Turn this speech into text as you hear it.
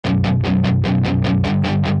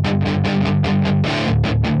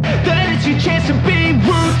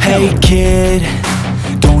Hey kid,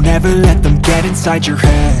 don't ever let them get inside your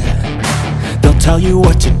head. They'll tell you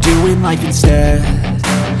what to do in life instead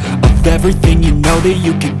of everything you know that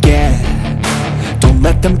you could get. Don't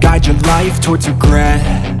let them guide your life towards regret.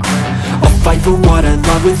 I'll fight for what I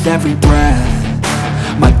love with every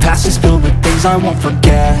breath. My past is filled with things I won't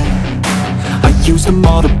forget. I use them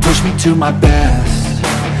all to push me to my best.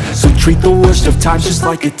 So treat the worst of times just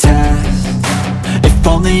like a test. If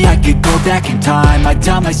only I could go back in time, I'd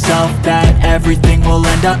tell myself that everything will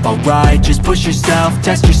end up alright. Just push yourself,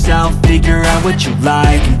 test yourself, figure out what you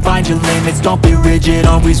like, and find your limits, don't be rigid,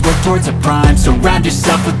 always work towards a prime. Surround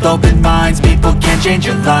yourself with open minds, people can change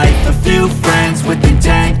your life. A few friends with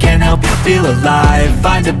intent can help you feel alive.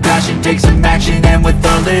 Find a passion, take some action, and with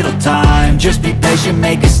a little time, just be patient,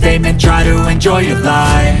 make a statement, try to enjoy your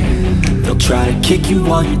life. They'll try to kick you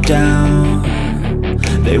while you're down.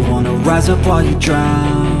 They wanna rise up while you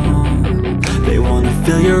drown. They wanna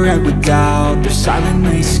fill your head with doubt. They're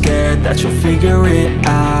silently scared that you'll figure it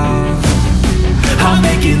out. I'll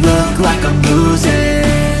make it look like I'm losing,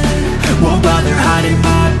 won't bother hiding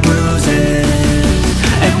my bruises.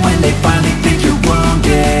 And when they finally think you're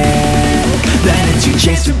wounded, then it's your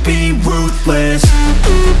chance to be ruthless.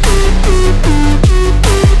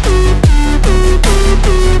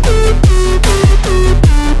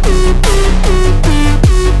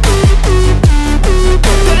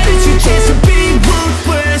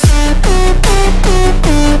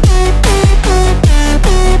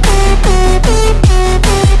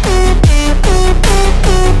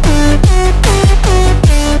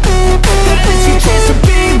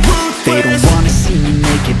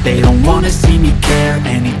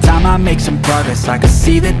 Make some progress, I can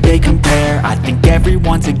see that they compare. I think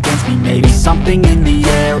everyone's against me, maybe something in the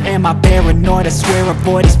air. Am I paranoid? I swear a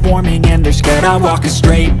void is forming and they're scared. I walk a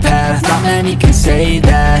straight path, not many can say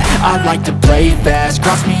that. I like to play fast,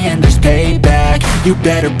 cross me and there's payback. You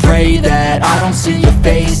better pray that I don't see your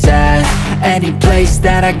face at any place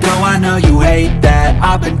that I go. I know you hate that.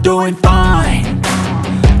 I've been doing fine,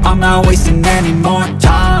 I'm not wasting any more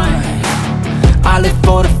time. I live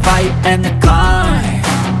for the fight and the climb,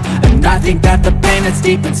 and I think that the pain that's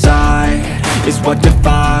deep inside is what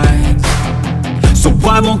defines. So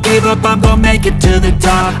I won't give up, I'm gonna make it to the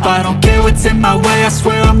top. I don't care what's in my way, I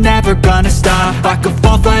swear I'm never gonna stop. I could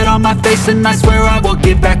fall flat on my face and I swear I will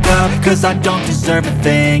get back up, cause I don't deserve a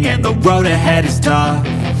thing and the road ahead is tough.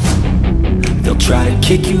 They'll try to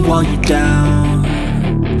kick you while you're down.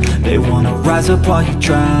 They wanna rise up while you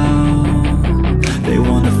drown. They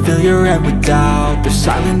wanna fill your head with doubt. They're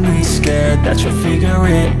silently scared that you'll figure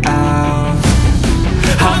it out.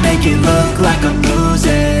 I'll make it look like I'm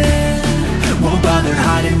losing, won't bother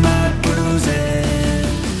hiding my bruises.